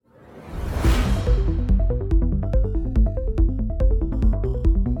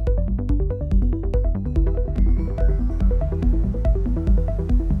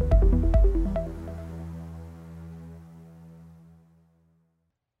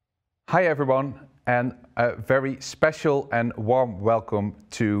Hi everyone, and a very special and warm welcome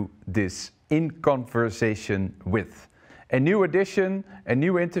to this In Conversation With. A new edition, a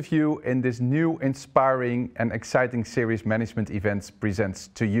new interview in this new inspiring and exciting series Management Events presents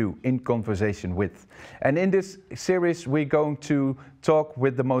to you In Conversation With. And in this series we're going to talk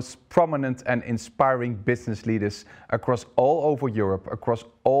with the most prominent and inspiring business leaders across all over Europe, across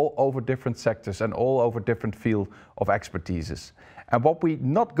all over different sectors and all over different fields of expertises. And what we're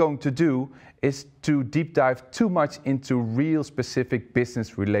not going to do is to deep dive too much into real specific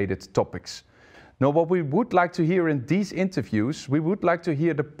business related topics. No, what we would like to hear in these interviews, we would like to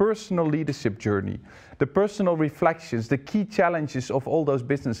hear the personal leadership journey, the personal reflections, the key challenges of all those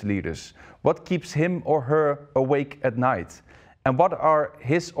business leaders. What keeps him or her awake at night? And what are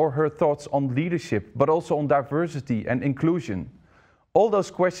his or her thoughts on leadership, but also on diversity and inclusion? All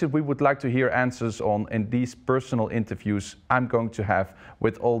those questions we would like to hear answers on in these personal interviews I'm going to have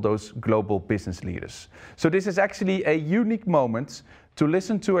with all those global business leaders. So this is actually a unique moment to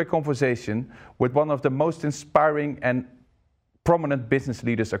listen to a conversation with one of the most inspiring and prominent business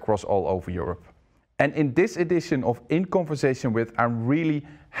leaders across all over Europe. And in this edition of In Conversation With, I'm really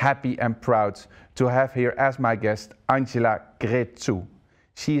happy and proud to have here as my guest Angela Cretu.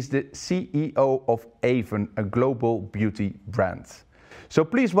 She is the CEO of AVON, a global beauty brand. So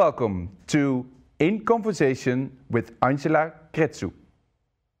please welcome to In Conversation with Angela Cretu.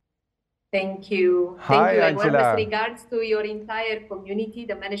 Thank you. Hi, Thank you. And Angela. warmest regards to your entire community,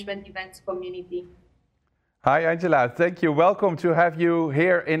 the management events community. Hi, Angela. Thank you. Welcome to have you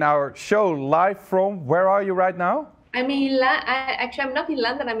here in our show live from, where are you right now? I'm not in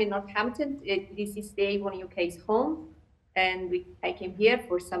London. I'm in Northampton. This is the AVON UK's home. And I came here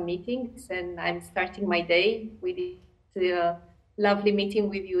for some meetings and I'm starting my day with this lovely meeting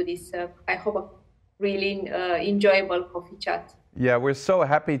with you. This, I hope, a really enjoyable coffee chat. Yeah, we're so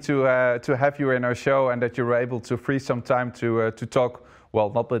happy to have you in our show and that you were able to free some time to talk,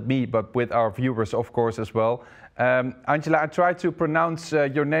 well, not with me, but with our viewers, of course, as well. Angela, I tried to pronounce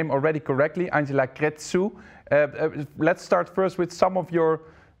your name already correctly, Angela Cretu. Let's start first with some of your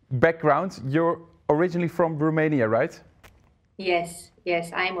background. You're originally from Romania, right? Yes,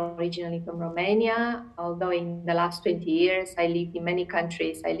 I'm originally from Romania, although in the last 20 years I lived in many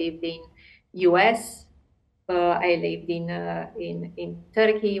countries. I lived in US, I lived in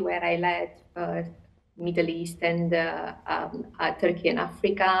Turkey, where I led Middle East and Turkey and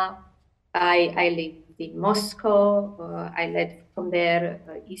Africa. I lived in Moscow. I led from there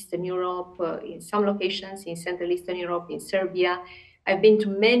Eastern Europe, in some locations, in Central Eastern Europe, in Serbia. I've been to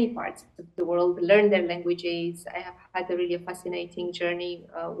many parts of the world, learned their languages. I have had a really fascinating journey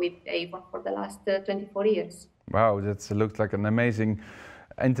with AVON for the last 24 years. Wow, that looked like an amazing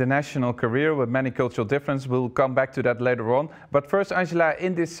international career with many cultural differences. We'll come back to that later on. But first, Angela,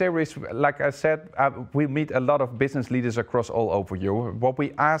 in this series, like I said, we meet a lot of business leaders across all over Europe. What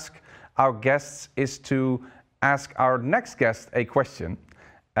we ask our guests is to ask our next guest a question.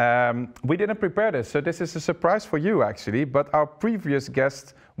 We didn't prepare this, so this is a surprise for you actually, but our previous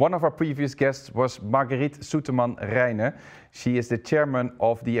guest, one of our previous guests was Marguerite Soeterman-Rijnen. She is the chairman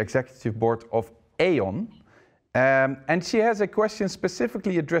of the executive board of AVON. And she has a question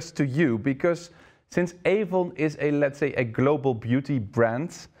specifically addressed to you because since AVON is let's say a global beauty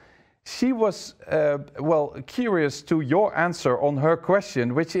brand, she was, curious to your answer on her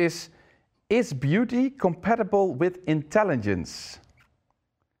question, which is beauty compatible with intelligence?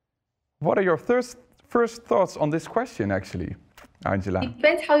 What are your first thoughts on this question, actually, Angela? It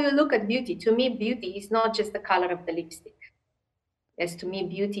depends how you look at beauty. To me, beauty is not just the color of the lipstick. Yes, to me,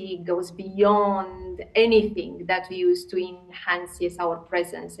 beauty goes beyond anything that we use to enhance our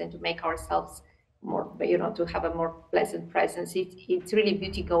presence and to make ourselves more, to have a more pleasant presence. It's really,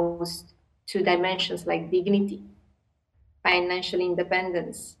 beauty goes to dimensions like dignity, financial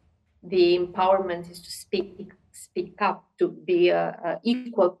independence. The empowerment is to speak up, to be an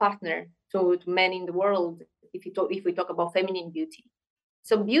equal partner to men in the world, if we talk about feminine beauty.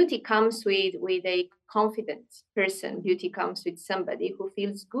 So beauty comes with a confident person. Beauty comes with somebody who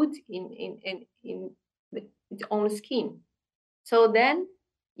feels good in its own skin. So then,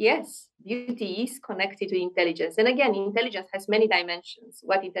 yes, beauty is connected to intelligence. And again, intelligence has many dimensions.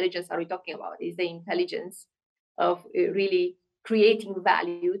 What intelligence are we talking about? Is the intelligence of really creating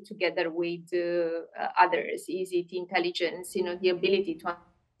value together with others? Is it intelligence, the ability to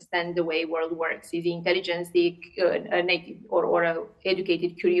understand the way world works? Is intelligence a native or a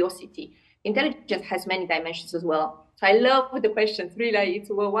educated curiosity? Intelligence has many dimensions as well. So I love the questions. Really,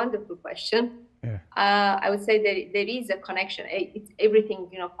 it's a wonderful question. Yeah. I would say there is a connection. It's everything,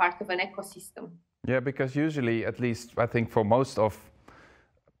 part of an ecosystem. Yeah, because usually, at least I think for most of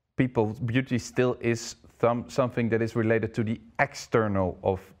people, beauty still is something that is related to the external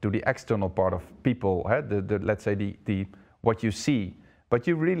part of people. Let's say the what you see. But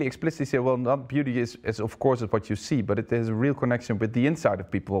you really explicitly say, well, not beauty is of course what you see, but it has a real connection with the inside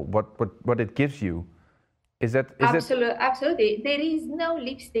of people, what it gives you. Is that absolutely. There is no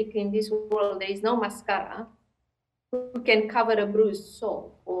lipstick in this world. There is no mascara who can cover a bruised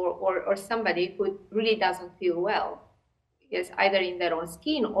soul or somebody who really doesn't feel well. Yes, either in their own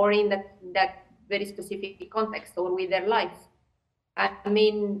skin or in that very specific context or with their life. I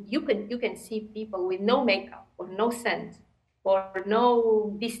mean, you can see people with no makeup or no scent or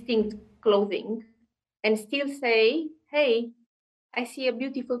no distinct clothing and still say, hey, I see a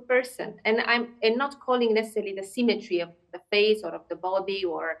beautiful person. And I'm not calling necessarily the symmetry of the face or of the body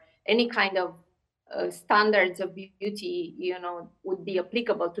or any kind of standards of beauty, you know, would be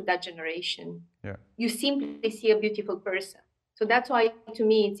applicable to that generation. Yeah. You simply see a beautiful person. So that's why, to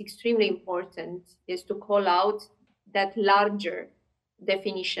me, it's extremely important is to call out that larger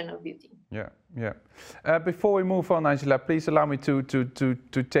definition of beauty. Yeah, yeah. Before we move on, Angela, please allow me to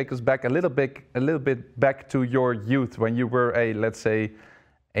take us back a little bit back to your youth when you were let's say,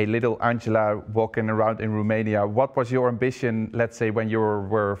 a little Angela walking around in Romania. What was your ambition, let's say, when you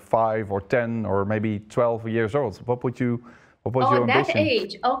were 5 or 10 or maybe 12 years old? What was your ambition? That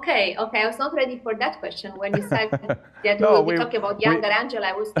age. Okay. I was not ready for that question when you said that we'll be talking about younger Angela.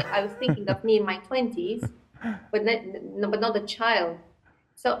 I was thinking of me in my 20s, but not a child.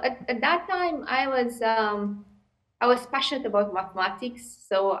 So at that time, I was passionate about mathematics.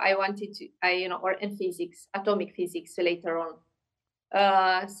 So I wanted to, and physics, atomic physics later on.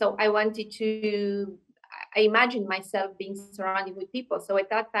 So I wanted to, I imagined myself being surrounded with people. So at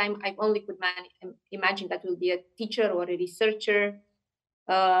that time, I only could imagine that will be a teacher or a researcher,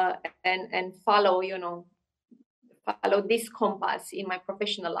 and follow this compass in my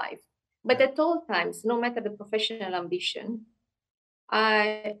professional life. But at all times, no matter the professional ambition,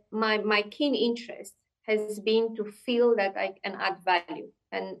 my keen interest has been to feel that I can add value,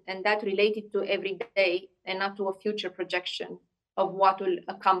 and that related to every day and not to a future projection of what will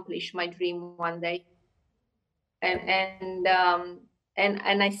accomplish my dream one day. And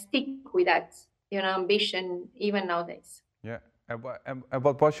I stick with that, ambition even nowadays. Yeah. And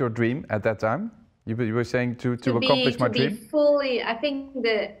what was your dream at that time? You were saying to accomplish my dream? To be fully, I think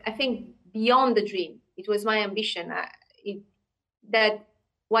beyond the dream, it was my ambition. That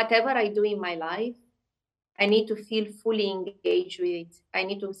whatever I do in my life, I need to feel fully engaged with it. I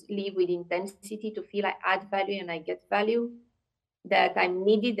need to live with intensity to feel I add value and I get value, that I'm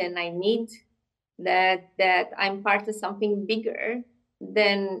needed and I need, that I'm part of something bigger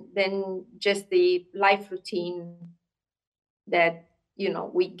than just the life routine that,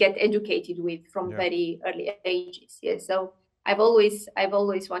 we get educated with from very early ages. Yeah. So I've always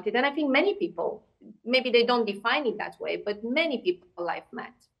wanted, and I think many people, maybe they don't define it that way, but many people life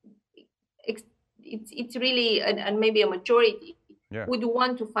met. It's really, and maybe a majority would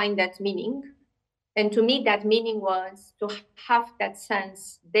want to find that meaning. And to me, that meaning was to have that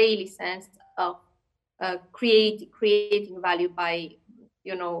daily sense of creating value by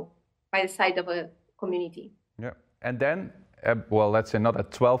the side of a community. Yeah, and then, well, let's say not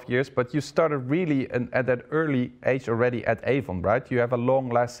at 12 years, but you started really at that early age already at AVON, right? You have a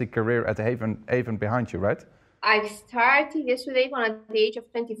long-lasting career at AVON behind you, right? I started with AVON at the age of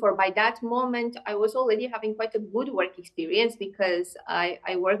 24. By that moment, I was already having quite a good work experience because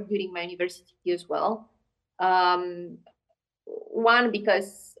I worked during my university as well. One,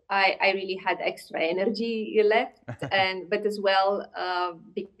 because I really had extra energy left, but as well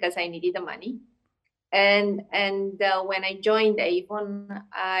because I needed the money. And when I joined AVON,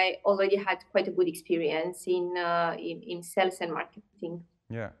 I already had quite a good experience in sales and marketing.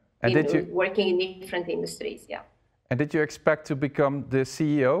 Yeah. And working in different industries, yeah. And did you expect to become the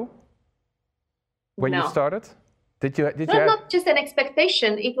CEO when you started? Did you? Not just an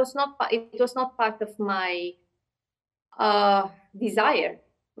expectation. It was not part of my desire,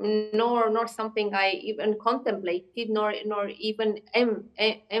 nor something I even contemplated, nor even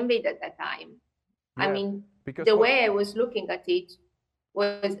envied at that time. Yeah, I mean, the way I was looking at it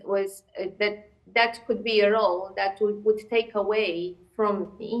was that could be a role that would take away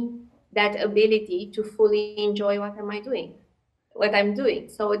from me that ability to fully enjoy what I'm doing.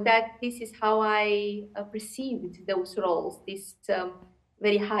 So this is how I perceived those roles, these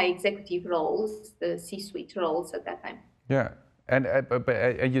very high executive roles, the C-suite roles at that time. Yeah, and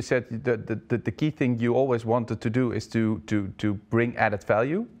you said the key thing you always wanted to do is to bring added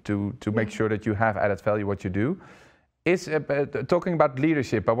value, to make sure that you have added value what you do. Is talking about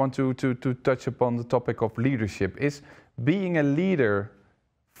leadership, I want to touch upon the topic of leadership. Is being a leader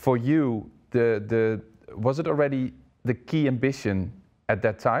for you, was it already the key ambition at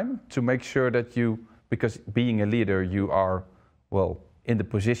that time to make sure that you, because being a leader, you are, well, in the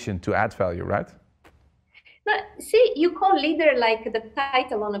position to add value, right? No, see, you call leader like the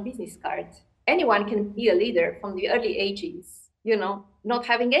title on a business card. Anyone can be a leader from the early ages, not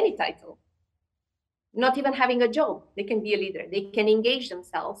having any title, not even having a job. They can be a leader. They can engage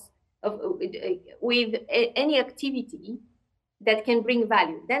themselves with any activity that can bring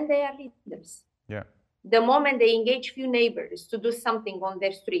value. Then they are leaders. Yeah. The moment they engage few neighbors to do something on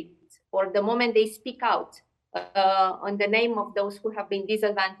their street, or the moment they speak out on the name of those who have been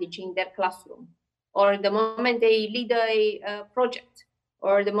disadvantaged in their classroom, or the moment they lead a project,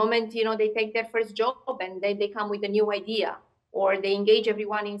 or the moment they take their first job and they come with a new idea, or they engage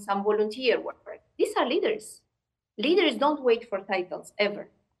everyone in some volunteer work. These are leaders. Leaders don't wait for titles ever.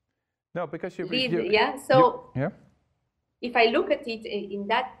 No, because So if I look at it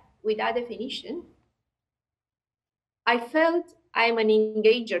with that definition, I felt I'm an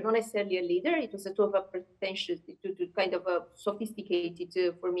engager, not necessarily a leader. It was a sort of a pretentious, to kind of a sophisticated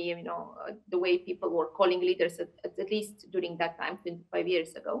for me, the way people were calling leaders, at least during that time, 25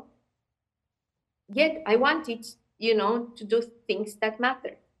 years ago. Yet I wanted, to do things that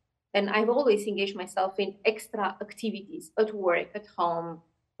matter. And I've always engaged myself in extra activities at work, at home,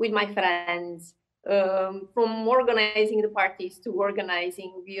 with my friends, from organizing the parties to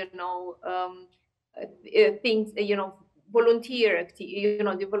organizing, things, volunteer,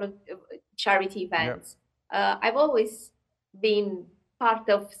 charity events. Yep. I've always been part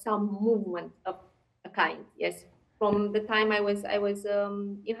of some movement of a kind. Yes, from the time I was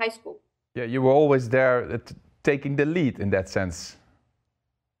in high school. Yeah, you were always there, taking the lead in that sense.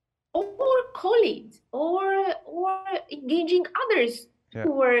 Or colleagues, or engaging others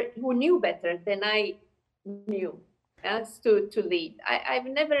who knew better than I knew, as to lead. I've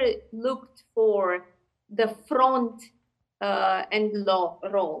never looked for the front and low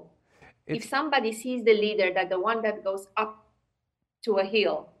role. If somebody sees the leader, that the one that goes up to a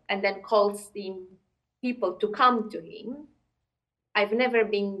hill and then calls the people to come to him, I've never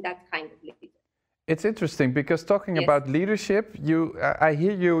been that kind of leader. It's interesting because talking about leadership, I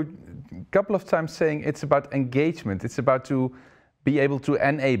hear you a couple of times saying it's about engagement. It's about to be able to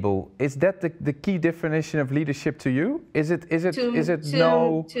enable. Is that the key definition of leadership to you? To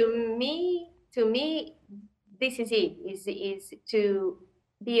me, this is it. Is to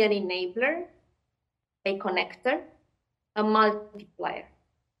be an enabler, a connector, a multiplier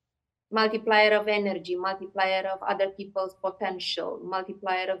of energy, multiplier of other people's potential,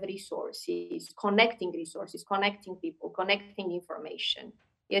 multiplier of resources, connecting people, connecting information.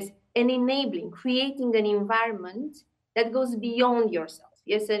 Yes, and enabling, creating an environment that goes beyond yourself.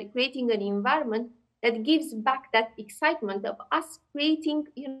 Yes, creating an environment that gives back that excitement of us creating,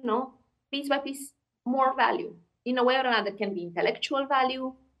 piece by piece, more value. In a way or another, can be intellectual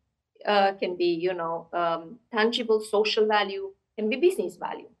value, can be, tangible social value, can be business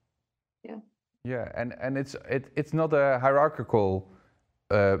value. Yeah, and it's not a hierarchical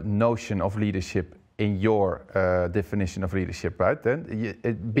notion of leadership in your definition of leadership, right? Then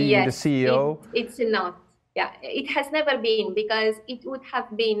being the CEO, it's not. Yeah, it has never been, because it would have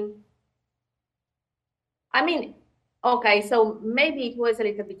been. I mean, okay, so maybe it was a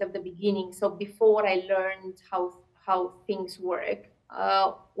little bit of the beginning. So before I learned how things work,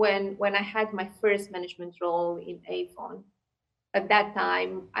 when I had my first management role in AVON. At that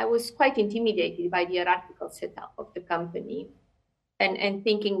time, I was quite intimidated by the hierarchical setup of the company, and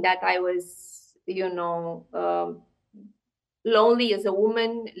thinking that I was, lonely as a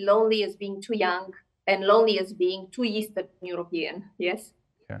woman, lonely as being too young, and lonely as being too Eastern European. Yes.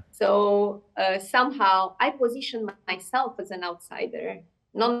 Yeah. So somehow I positioned myself as an outsider,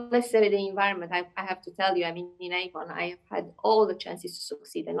 not necessarily the environment. I have to tell you, I mean, in AVON, I have had all the chances to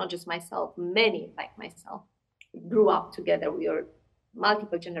succeed, and not just myself, many like myself grew up together. We are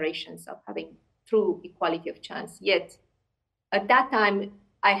multiple generations of having true equality of chance. Yet at that time,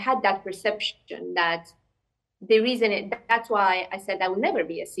 I had that perception that the reason, that's why I said I would never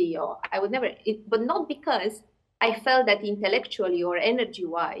be a CEO. I would never, but not because I felt that intellectually or energy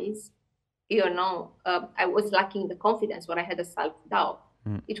wise, I was lacking the confidence, or I had a self-doubt.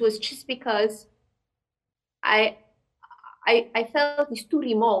 It was just because I felt it's too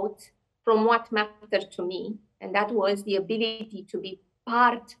remote from what mattered to me. And that was the ability to be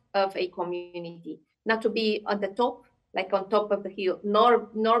part of a community, not to be at the top, like on top of the hill,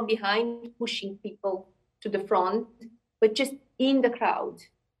 nor behind, pushing people to the front, but just in the crowd,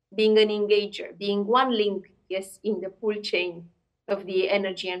 being an engager, being one link, yes, in the full chain of the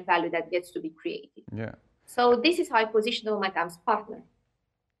energy and value that gets to be created. Yeah. So this is how I position all my times: partner.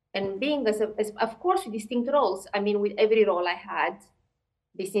 And being as of course, with distinct roles. I mean, with every role I had,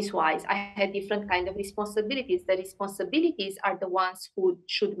 business-wise, I had different kind of responsibilities. The responsibilities are the ones who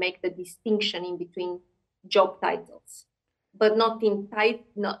should make the distinction in between job titles, but not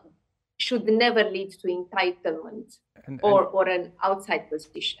should never lead to entitlement or an outside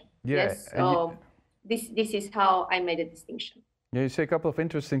position. Yeah, Yes. This is how I made a distinction. Yeah, you say a couple of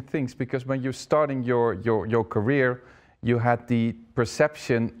interesting things, because when you're starting your career, you had the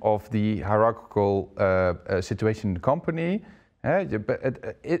perception of the hierarchical situation in the company.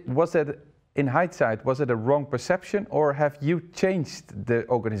 Was that, in hindsight, was it a wrong perception, or have you changed the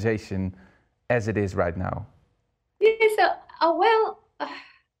organization as it is right now? Yes, well,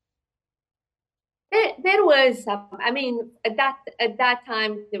 there was, I mean, at that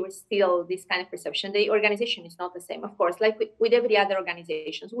time, there was still this kind of perception. The organization is not the same, of course, like with every other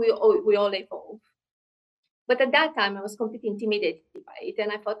organizations, we all evolve. But at that time, I was completely intimidated by it.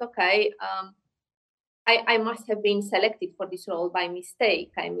 And I thought, okay, I must have been selected for this role by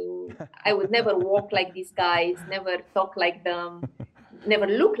mistake. I mean, I would never walk like these guys, never talk like them, never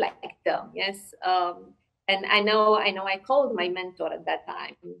look like them. Yes. And I know I called my mentor at that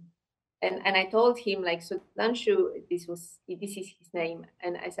time. And I told him, like, Sudhanshu, this is his name.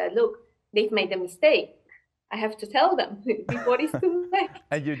 And I said, look, they've made a mistake. I have to tell them before it's too late.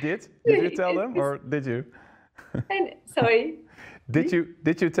 And you did? Did you tell them, or did you? Sorry. Did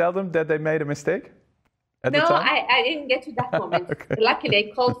you tell them that they made a mistake? No, I didn't get to that moment. Okay. Luckily,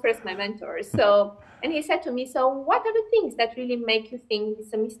 I called first my mentor. And he said to me, so what are the things that really make you think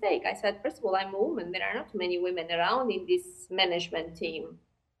it's a mistake? I said, first of all, I'm a woman. There are not many women around in this management team.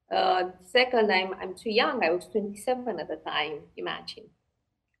 Second, I'm too young. I was 27 at the time, imagine.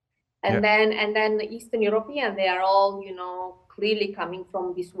 And then Eastern European, they are all, clearly coming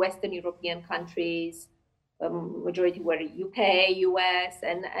from these Western European countries. Majority were UK, US,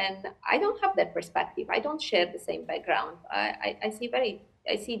 and I don't have that perspective. I don't share the same background. I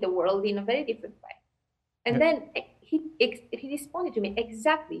see the world in a very different way. And then he responded to me,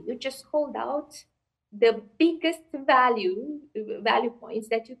 exactly. You just called out the biggest value points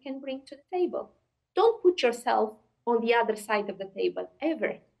that you can bring to the table. Don't put yourself on the other side of the table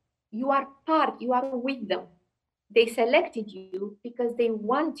ever. You are with them. They selected you because they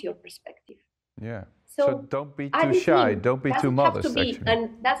want your perspective. Yeah. So don't be too shy. Don't be too modest.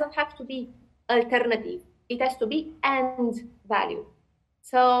 And doesn't have to be alternative. It has to be and value.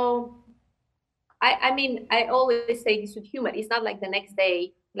 So I mean, I always say this with humor. It's not like the next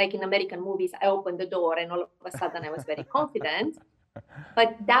day, like in American movies, I opened the door and all of a sudden I was very confident.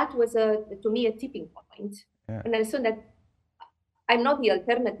 But that was to me a tipping point. Yeah. And I saw that I'm not the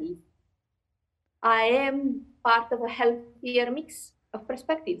alternative. I am part of a healthier mix of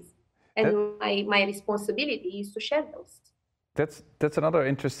perspectives. And my responsibility is to share those. That's another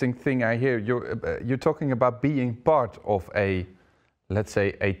interesting thing I hear. You're talking about being part of a, let's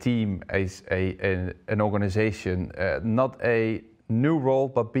say, a team, an organization, not a new role,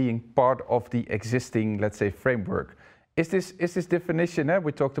 but being part of the existing, let's say, framework. Is this definition?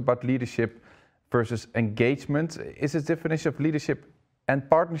 We talked about leadership versus engagement. Is this definition of leadership and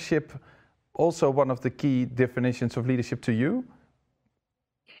partnership also one of the key definitions of leadership to you?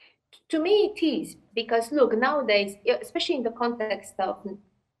 To me, it is, because look, nowadays, especially in the context of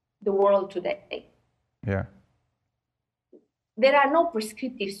the world today, yeah, there are no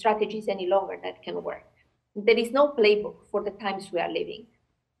prescriptive strategies any longer that can work. There is no playbook for the times we are living.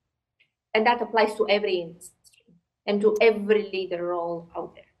 And that applies to every industry and to every leader role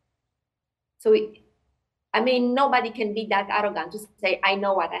out there. So, nobody can be that arrogant to say, I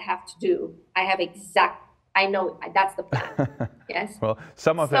know what I have to do. I know that's the plan. Yes. Well,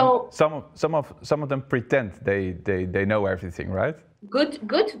 some of them pretend they know everything, right? Good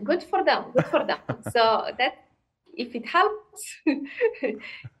for them. Good for them. So that if it helps,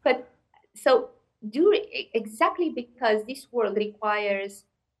 but so exactly because this world requires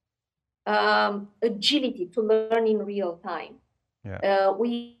agility to learn in real time. Yeah.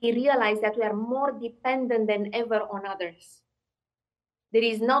 We realize that we are more dependent than ever on others. There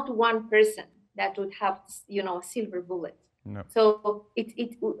is not one person that would have, a silver bullet. No. So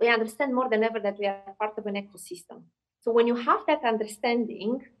we understand more than ever that we are part of an ecosystem. So when you have that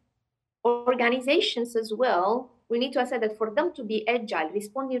understanding, organizations as well, we need to accept that for them to be agile,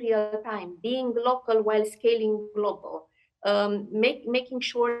 respond in real time, being local while scaling global, making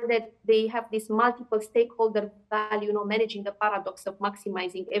sure that they have this multiple stakeholder value, managing the paradox of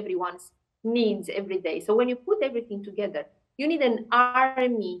maximizing everyone's needs every day. So when you put everything together, you need an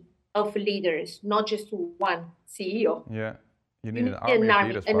army of leaders, not just one CEO. Yeah. You need an army of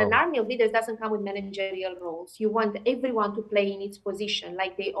leaders. And an Wow. army of leaders doesn't come with managerial roles. You want everyone to play in its position,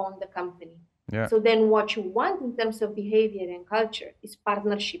 like they own the company. Yeah. So then what you want in terms of behavior and culture is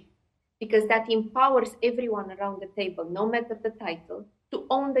partnership, because that empowers everyone around the table, no matter the title, to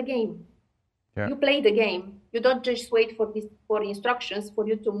own the game. Yeah. You play the game. You don't just wait for instructions for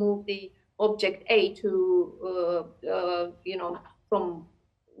you to move the object A to, from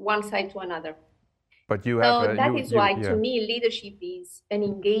one side to another. But you have So that is why, yeah. to me, leadership is an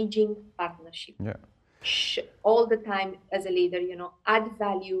engaging partnership. Yeah. All the time as a leader, add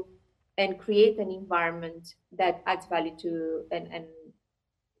value and create an environment that adds value to and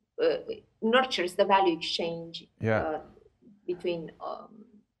nurtures the value exchange between.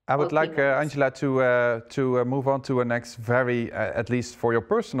 I would like Angela to move on to a next very, at least for your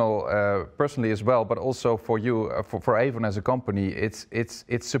personally as well, but also for you, for AVON as a company. It's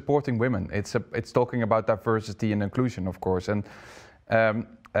supporting women. It's talking about diversity and inclusion, of course. And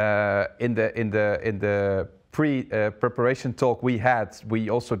in the preparation talk we had, we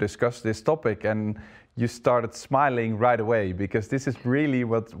also discussed this topic, and you started smiling right away, because this is really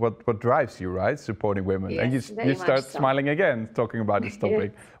what drives you, right? Supporting women. Yes, and you start smiling again, talking about this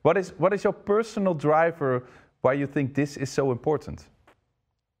topic. Yes. What is your personal driver why you think this is so important?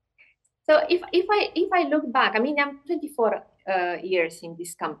 So if I look back, I mean, I'm 24 years in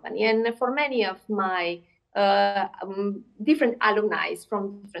this company, and for many of my different alumni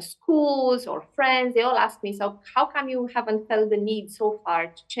from different schools or friends, they all ask me, so how come you haven't felt the need so far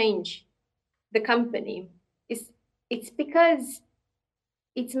to change the company? It's because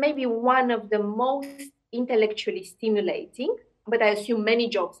it's maybe one of the most intellectually stimulating, but I assume many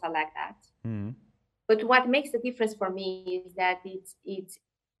jobs are like that. Mm. But what makes the difference for me is that it's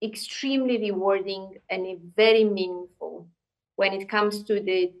extremely rewarding and very meaningful when it comes to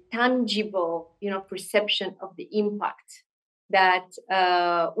the tangible, perception of the impact that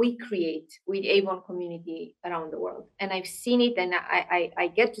we create with AVON community around the world. And I've seen it, and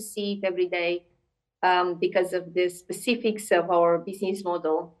I get to see it every day because of the specifics of our business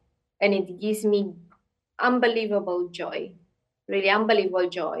model. And it gives me unbelievable joy, really unbelievable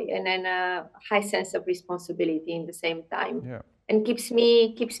joy, and then a high sense of responsibility in the same time. Yeah. And keeps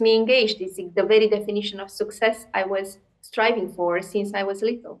me engaged. It's the very definition of success I was striving for since I was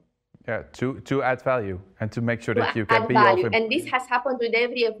little. Yeah, to add value and to make sure that you can be value. And this has happened with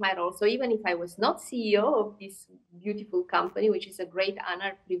every of my roles. So even if I was not CEO of this beautiful company, which is a great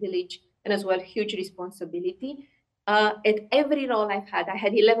honor, privilege, and as well huge responsibility, at every role I've had, I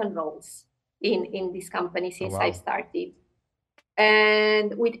had 11 roles in this company since I started.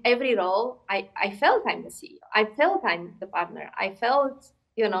 And with every role, I felt I'm the CEO. I felt I'm the partner. I felt,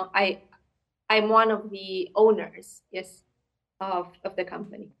 I'm one of the owners, yes, of the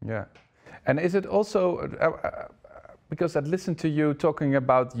company. Yeah. And is it also, because I listened to you talking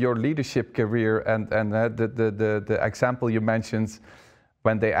about your leadership career and the example you mentioned,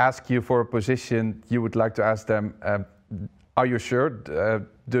 when they ask you for a position, you would like to ask them, are you sure?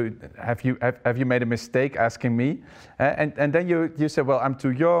 Have you made a mistake asking me? And then you said, well, I'm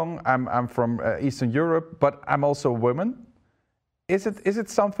too young. I'm from Eastern Europe, but I'm also a woman. Is it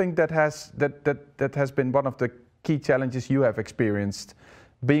something that has been one of the key challenges you have experienced,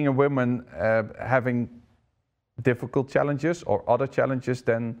 being a woman, having difficult challenges or other challenges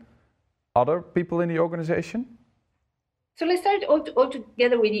than other people in the organization? So let's start all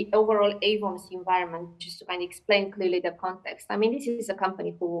together with the overall AVON's environment, just to kind of explain clearly the context. I mean, this is a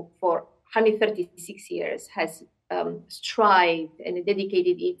company who, for 136 years, has strived and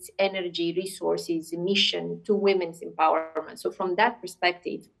dedicated its energy, resources, mission to women's empowerment. So from that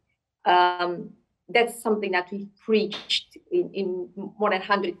perspective, that's something that we've preached in more than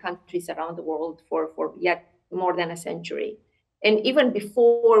 100 countries around the world for yet more than a century. And even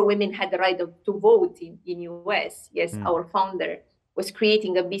before women had the right to vote in US, yes, our founder was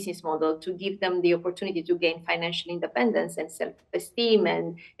creating a business model to give them the opportunity to gain financial independence and self-esteem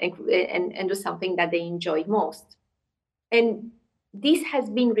and do something that they enjoy most. And this has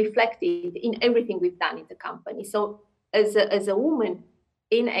been reflected in everything we've done in the company. So as a woman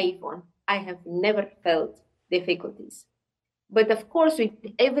in AVON, I have never felt difficulties. But of course, with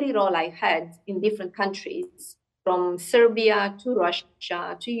every role I had in different countries, from Serbia to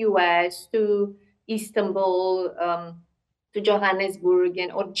Russia to US to Istanbul to Johannesburg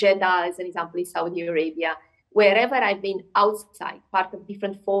or Jeddah, as an example, in Saudi Arabia, wherever I've been outside, part of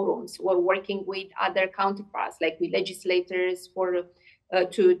different forums, or working with other counterparts, like with legislators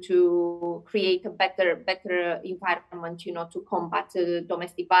to create a better environment, to combat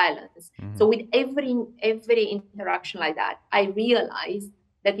domestic violence. Mm-hmm. So with every interaction like that, I realized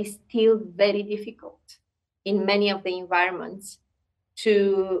that it's still very difficult. in many of the environments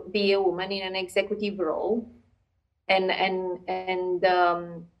to be a woman in an executive role and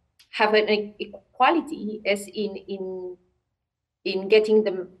have an equality as in getting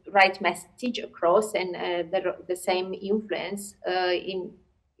the right message across and the same influence in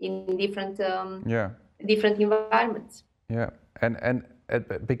different different environments. Yeah, and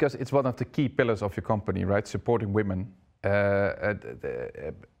because it's one of the key pillars of your company, right? Supporting women.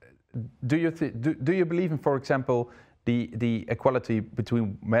 Do you believe in, for example, the equality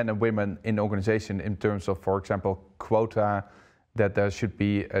between men and women in organization in terms of, for example, quota, that there should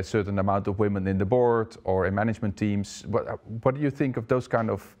be a certain amount of women in the board or in management teams? What do you think of those kind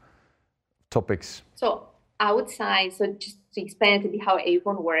of topics? So outside, so just to explain a bit how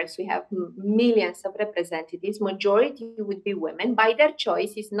AVON works, we have millions of representatives. Majority would be women by their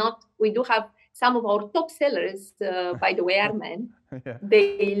choice. It's not. We do have some of our top sellers, by the way, are men. Yeah.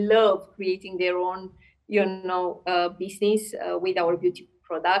 They love creating their own, business with our beauty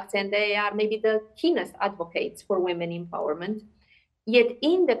products, and they are maybe the keenest advocates for women empowerment. Yet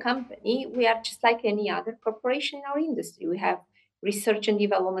in the company, we are just like any other corporation in our industry. We have research and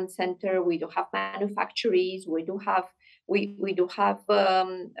development center. We do have manufacturers. We do have the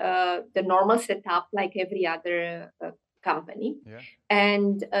normal setup like every other company. Yeah.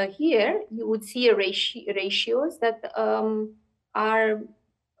 And here you would see ratios that are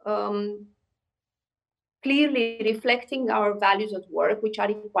clearly reflecting our values at work, which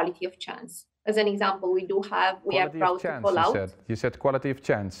are equality of chance. As an example, we are proud to call out. You said quality of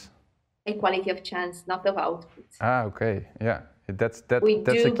chance. Equality of chance, not of output. Ah, okay, yeah, that's a key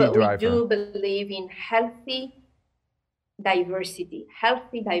driver. We do believe in healthy diversity.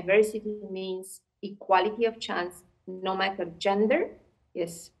 Healthy diversity means equality of chance, no matter gender,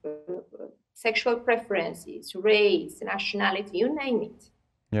 yes, sexual preferences, race, nationality, you name it.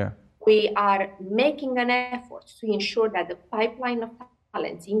 Yeah. We are making an effort to ensure that the pipeline of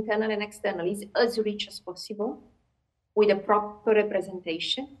talents, internal and external, is as rich as possible with a proper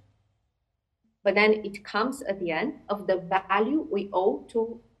representation. But then it comes at the end of the value we owe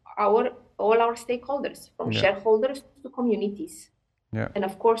to all our stakeholders, from shareholders to communities, and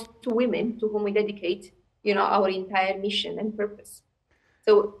of course to women, to whom we dedicate, our entire mission and purpose.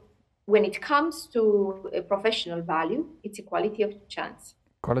 So when it comes to a professional value, it's equality of chance.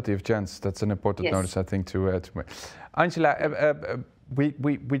 Quality of chance, that's an important notice, I think, to make. Angela,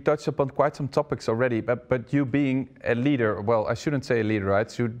 we touched upon quite some topics already, but you being a leader, well, I shouldn't say a leader,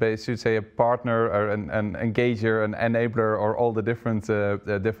 right? Should say a partner or an engager, an enabler, or all the different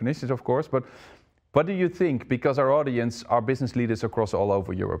definitions, of course. But what do you think? Because our audience are business leaders across all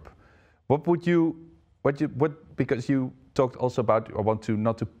over Europe. Because you talked also about, I want to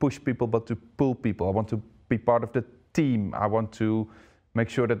not to push people, but to pull people. I want to be part of the team. I want to make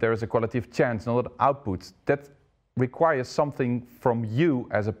sure that there is a quality of chance, not output. That requires something from you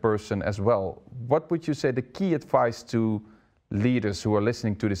as a person as well. What would you say the key advice to leaders who are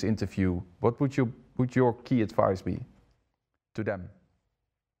listening to this interview? What would your key advice be to them?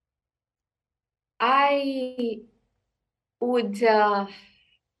 I would,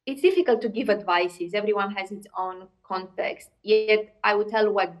 it's difficult to give advices. Everyone has its own context. Yet I would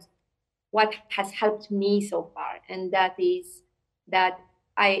tell what has helped me so far, and that is that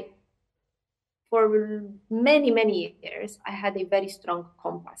for many, many years, I had a very strong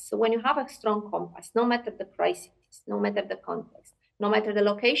compass. So when you have a strong compass, no matter the crisis, no matter the context, no matter the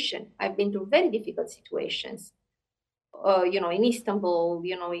location, I've been through very difficult situations, in Istanbul,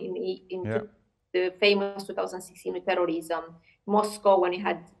 in the famous 2016 with terrorism, Moscow, when you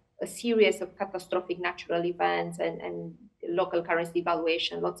had a series of catastrophic natural events and local currency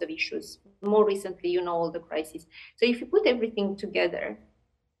devaluation, lots of issues. More recently, all the crises. So if you put everything together,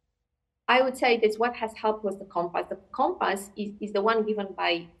 I would say that what has helped was the compass. The compass is the one given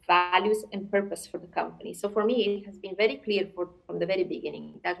by values and purpose for the company. So for me, it has been very clear from the very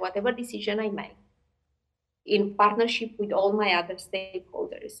beginning that whatever decision I make, in partnership with all my other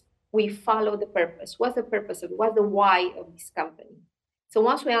stakeholders, we follow the purpose. What's the purpose of it? What's the why of this company? So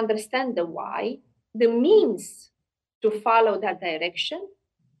once we understand the why, the means to follow that direction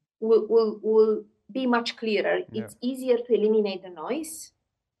will be much clearer. Yeah. It's easier to eliminate the noise,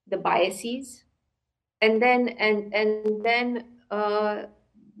 the biases, and then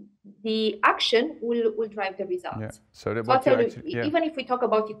the action will drive the results. Yeah. So even if we talk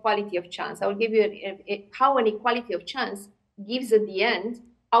about equality of chance, I will give you how an equality of chance gives at the end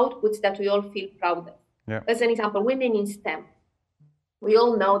outputs that we all feel proud of. Yeah. As an example, women in STEM. We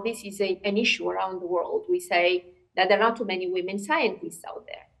all know this is an issue around the world. We say that there are not too many women scientists out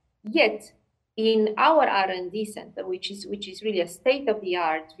there. Yet, in our R&D center, which is really a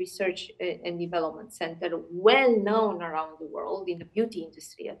state-of-the-art research and development center, well known around the world in the beauty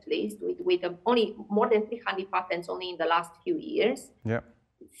industry, at least, with only more than 300 patents only in the last few years. Yeah.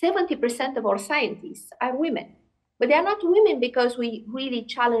 70% of our scientists are women. But they are not women because we really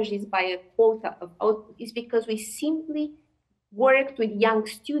challenge this by a quota of output. It's because we simply worked with young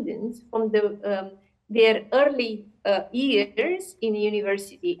students from their early years in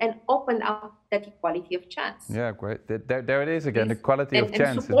university and opened up that equality of chance. Yeah, great. There it is again, the quality of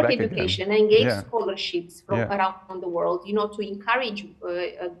chance and support is back education again. and engage scholarships from around the world, to encourage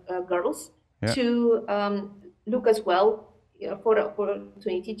girls to look as well for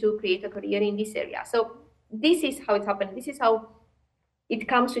opportunity to create a career in this area. So this is how it happened. This is how it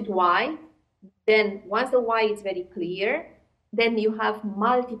comes with why. Then once the why is very clear, then you have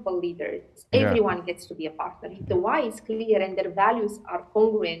multiple leaders. Everyone gets to be a partner. If the why is clear and their values are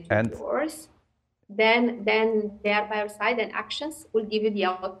congruent with yours, then they are by our side, and actions will give you the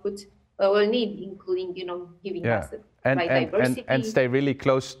output we'll need, including giving us the right diversity. And stay really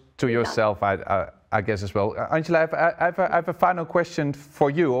close to yourself, I guess, as well. Angela, I have a final question for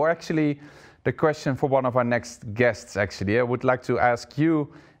you, or actually the question for one of our next guests. Actually, I would like to ask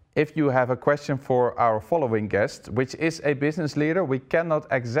you if you have a question for our following guest, which is a business leader. We cannot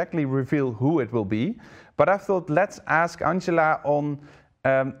exactly reveal who it will be, but I thought let's ask Angela on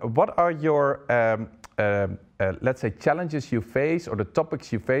what are your, let's say, challenges you face, or the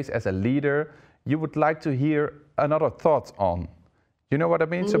topics you face as a leader you would like to hear another thought on. You know what I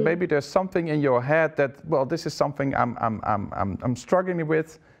mean? So maybe there's something in your head that, well, this is something I'm struggling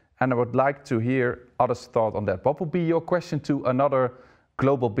with, and I would like to hear others' thought on that. What would be your question to another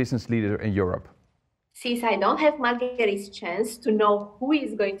global business leader in Europe? Since I don't have Marguerite's chance to know who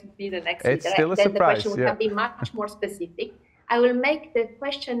is going to be the next it's leader, still a then surprise, the question would be much more specific. I will make the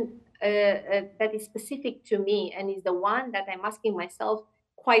question that is specific to me and is the one that I'm asking myself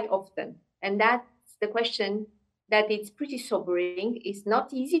quite often. And that's the question that it's pretty sobering, is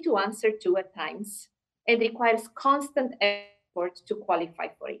not easy to answer to at times, and requires constant effort to qualify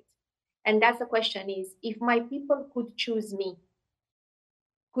for it. And that's the question is, if my people could choose me,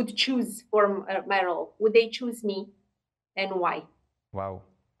 could choose for my role, would they choose me, and why? Wow.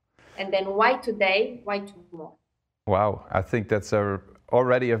 And then why today, why tomorrow? Wow, I think that's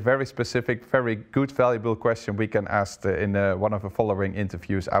already a very specific, very good, valuable question we can ask in one of the following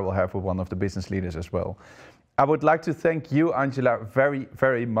interviews I will have with one of the business leaders as well. I would like to thank you, Angela, very,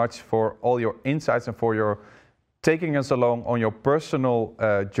 very much for all your insights and for your taking us along on your personal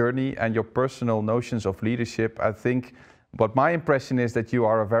journey and your personal notions of leadership. I think what my impression is that you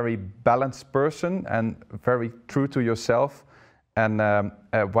are a very balanced person and very true to yourself. And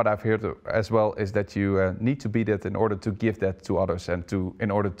what I've heard as well is that you need to be that in order to give that to others and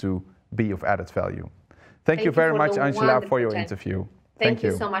in order to be of added value. Thank you very much, Angela, for your interview. Thank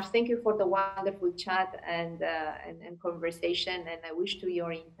you so much. Thank you for the wonderful chat and conversation. And I wish to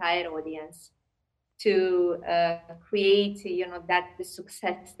your entire audience to create, that the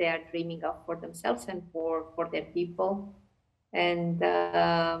success they are dreaming of for themselves and for their people. And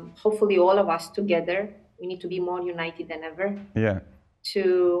hopefully all of us together, we need to be more united than ever. Yeah.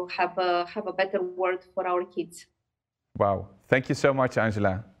 To have a better world for our kids. Wow. Thank you so much,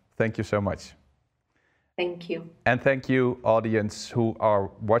 Angela. Thank you so much. Thank you. And thank you, audience who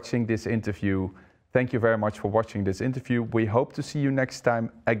are watching this interview. Thank you very much for watching this interview. We hope to see you next time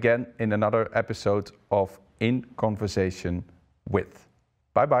again in another episode of In Conversation With.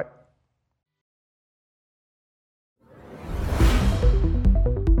 Bye-bye.